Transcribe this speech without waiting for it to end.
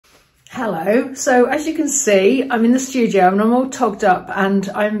Hello. So as you can see, I'm in the studio and I'm all togged up and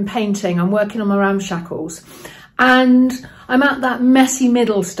I'm painting. I'm working on my Ramshackles and I'm at that messy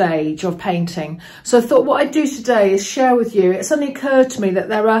middle stage of painting. So I thought what I'd do today is share with you. It suddenly occurred to me that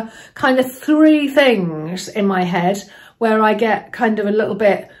there are kind of three things in my head where I get kind of a little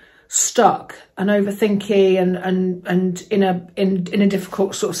bit stuck and overthinking and in a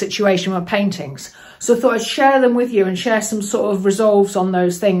difficult sort of situation with paintings. So I thought I'd share them with you and share some sort of resolves on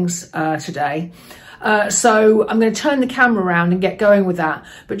those things today. So I'm going to turn the camera around and get going with that.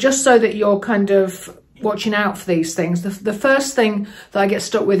 But just so that you're kind of watching out for these things, the first thing that I get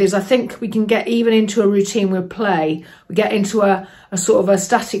stuck with is I think we can get even into a routine with play. We get into a sort of a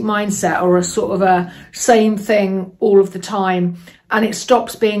static mindset or a sort of a same thing all of the time, and it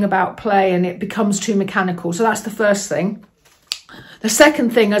stops being about play and it becomes too mechanical. So that's the first thing. The second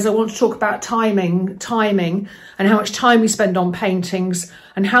thing is I want to talk about timing and how much time we spend on paintings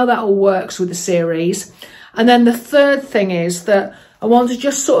and how that all works with the series. And then the third thing is that I want to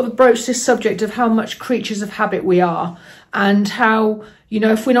just sort of broach this subject of how much creatures of habit we are and how, you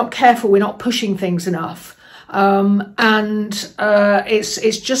know, if we're not careful, we're not pushing things enough.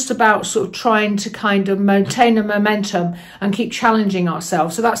 It's just about sort of trying to kind of maintain a momentum and keep challenging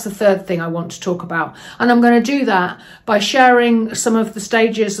ourselves. So that's the third thing I want to talk about. And I'm going to do that by sharing some of the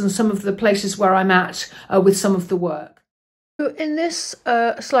stages and some of the places where I'm at with some of the work. In this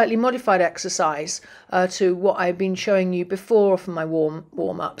slightly modified exercise to what I've been showing you before for my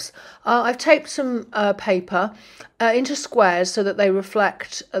warm-ups, I've taped some paper into squares so that they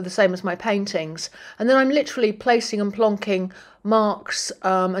reflect the same as my paintings, and then I'm literally placing and plonking marks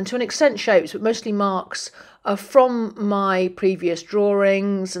and to an extent shapes, but mostly marks from my previous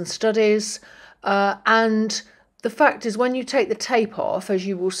drawings and studies. And the fact is, when you take the tape off, as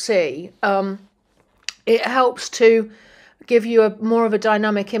you will see, it helps to give you more of a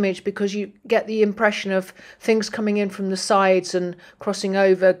dynamic image because you get the impression of things coming in from the sides and crossing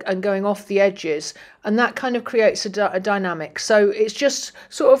over and going off the edges, and that kind of creates a dynamic. So it's just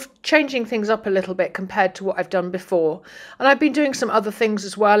sort of changing things up a little bit compared to what I've done before. And I've been doing some other things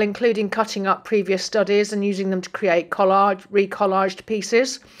as well, including cutting up previous studies and using them to create recollaged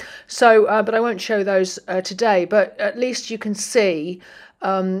pieces. So but I won't show those today, but at least you can see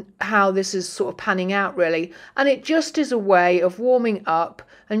how this is sort of panning out really. And it just is a way of warming up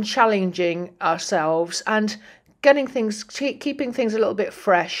and challenging ourselves and getting things, keeping things a little bit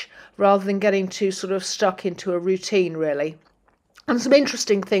fresh rather than getting too sort of stuck into a routine really. And some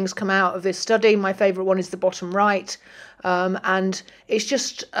interesting things come out of this study. My favourite one is the bottom right, and it's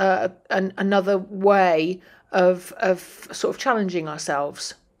just another way of sort of challenging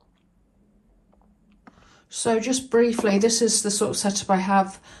ourselves. So just briefly, this is the sort of setup I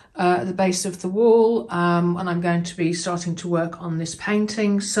have at the base of the wall, and I'm going to be starting to work on this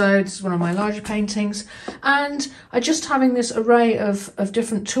painting. So this is one of my larger paintings, and I'm just having this array of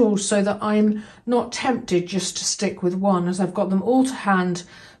different tools so that I'm not tempted just to stick with one, as I've got them all to hand,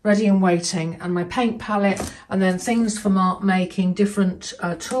 ready and waiting, and my paint palette, and then things for mark making, different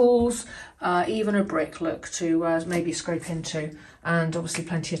tools, even a brick look to maybe scrape into, and obviously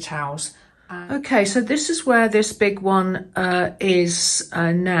plenty of towels. Okay, so this is where this big one is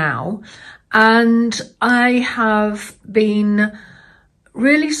now, and I have been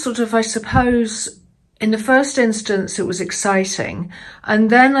really sort of, I suppose, in the first instance it was exciting, and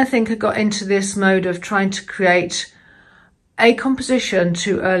then I think I got into this mode of trying to create a composition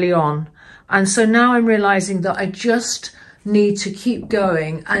too early on, and so now I'm realizing that I just need to keep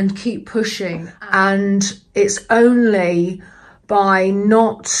going and keep pushing, and it's only by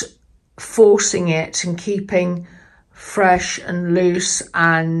not forcing it and keeping fresh and loose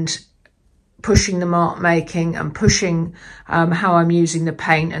and pushing the mark making and pushing how I'm using the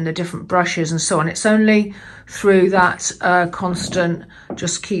paint and the different brushes and so on. It's only through that constant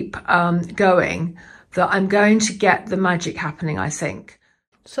just keep going that I'm going to get the magic happening, I think.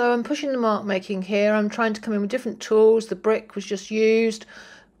 So I'm pushing the mark making here. I'm trying to come in with different tools. The brick was just used,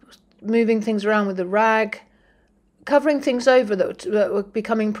 moving things around with the rag, covering things over that were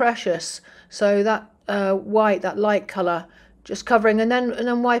becoming precious. So that white, that light colour, just covering, and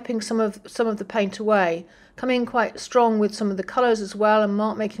then wiping some of the paint away. Coming quite strong with some of the colours as well, and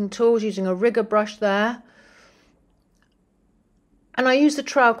mark making tools, using a rigger brush there. And I use the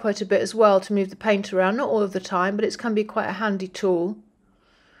trowel quite a bit as well to move the paint around, not all of the time, but it can be quite a handy tool.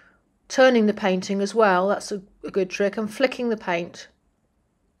 Turning the painting as well, that's a good trick, and flicking the paint.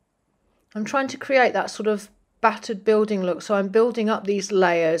 I'm trying to create that sort of battered building look, so I'm building up these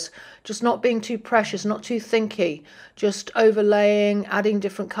layers, just not being too precious, not too thinky, just overlaying, adding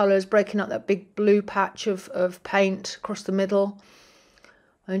different colours, breaking up that big blue patch of paint across the middle.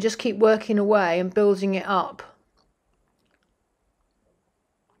 and just keep working away and building it up.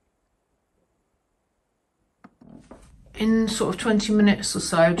 In sort of 20 minutes or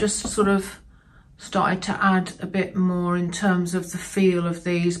so, just sort of started to add a bit more in terms of the feel of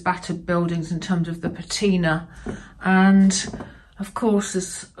these battered buildings, in terms of the patina. And of course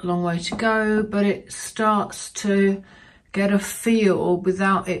there's a long way to go, but it starts to get a feel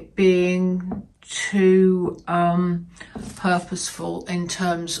without it being too purposeful in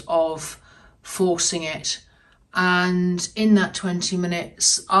terms of forcing it. And in that 20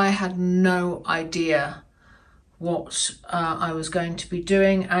 minutes I had no idea what I was going to be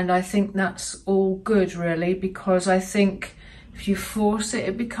doing, and I think that's all good really, because I think if you force it,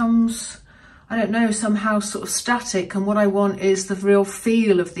 it becomes, I don't know, somehow sort of static, and what I want is the real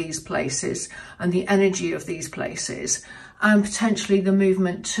feel of these places and the energy of these places, and potentially the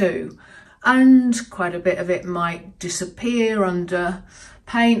movement too. And quite a bit of it might disappear under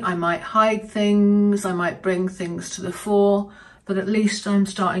paint. I might hide things, I might bring things to the fore, but at least I'm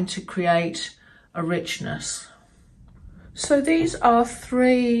starting to create a richness. So these are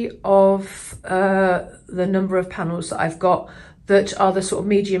 3 of the number of panels that I've got that are the sort of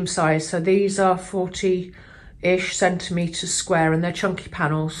medium size. So these are 40-ish centimetres square, and they're chunky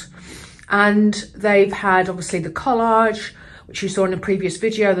panels. And they've had obviously the collage, which you saw in a previous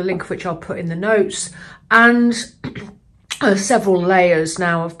video, the link of which I'll put in the notes, and several layers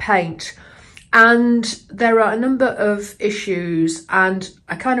now of paint. And there are a number of issues, and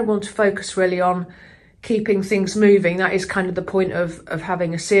I kind of want to focus really on keeping things moving. That is kind of the point of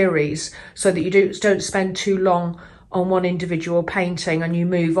having a series, so that you don't spend too long on one individual painting and you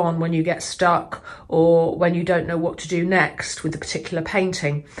move on when you get stuck or when you don't know what to do next with a particular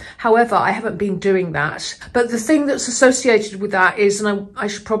painting. However, I haven't been doing that. But the thing that's associated with that is, and I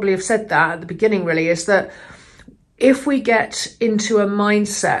should probably have said that at the beginning really, is that if we get into a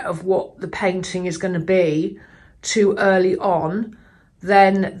mindset of what the painting is going to be too early on,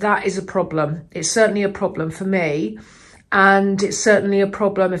 then that is a problem. It's certainly a problem for me, and it's certainly a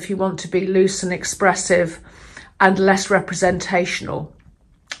problem if you want to be loose and expressive and less representational,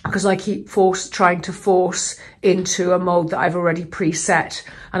 because I keep trying to force into a mold that I've already preset,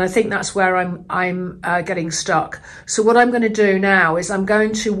 and I think that's where I'm getting stuck. So what I'm going to do now is I'm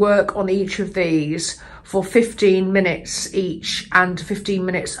going to work on each of these for 15 minutes each, and 15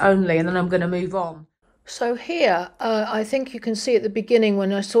 minutes only, and then I'm going to move on. So here, I think you can see at the beginning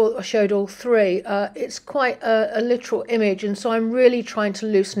when I showed all 3, it's quite a literal image, and so I'm really trying to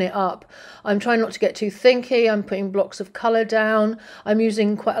loosen it up. I'm trying not to get too thinky. I'm putting blocks of colour down. I'm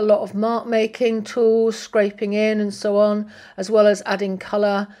using quite a lot of mark making tools, scraping in and so on, as well as adding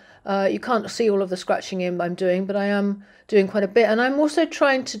colour. You can't see all of the scratching in I'm doing, but I am doing quite a bit. And I'm also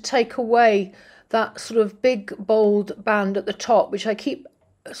trying to take away that sort of big bold band at the top, which I keep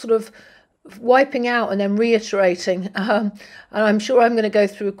sort of wiping out and then reiterating, and I'm sure I'm going to go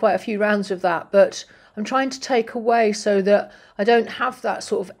through quite a few rounds of that, but I'm trying to take away so that I don't have that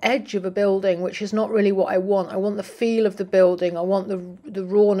sort of edge of a building, which is not really what I want. I want the feel of the building, I want the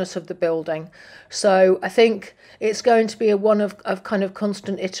rawness of the building. So I think it's going to be one of kind of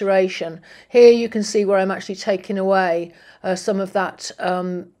constant iteration. Here you can see where I'm actually taking away some of that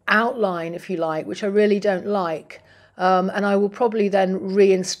outline, if you like, which I really don't like, and I will probably then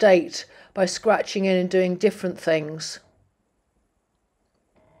reinstate by scratching in and doing different things.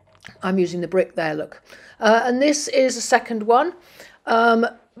 I'm using the brick there, look. And this is a second one.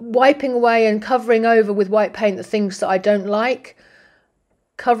 Wiping away and covering over with white paint the things that I don't like.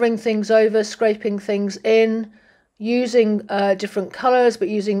 Covering things over, scraping things in, using different colours, but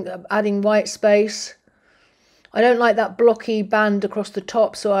adding white space. I don't like that blocky band across the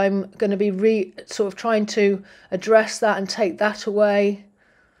top, so I'm going to be sort of trying to address that and take that away.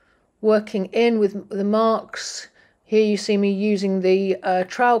 Working in with the marks. Here you see me using the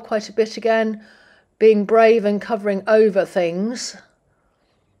trowel quite a bit again, being brave and covering over things.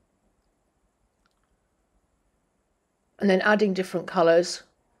 And then adding different colours,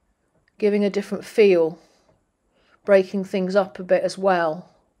 giving a different feel, breaking things up a bit as well.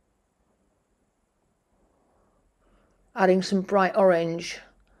 Adding some bright orange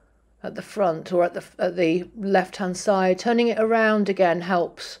at the front or at the left-hand side. Turning it around again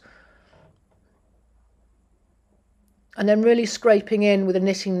helps. And then really scraping in with a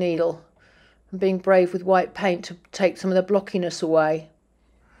knitting needle and being brave with white paint to take some of the blockiness away.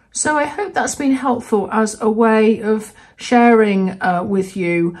 So I hope that's been helpful as a way of sharing with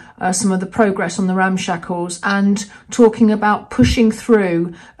you some of the progress on the Ramshackles and talking about pushing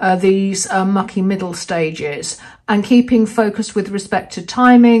through these mucky middle stages and keeping focused with respect to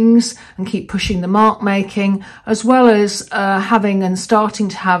timings and keep pushing the mark making, as well as having and starting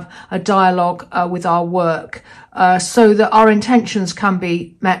to have a dialogue with our work so that our intentions can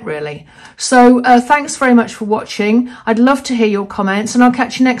be met, really. So thanks very much for watching. I'd love to hear your comments, and I'll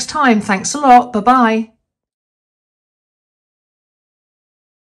catch you next time. Thanks a lot. Bye bye.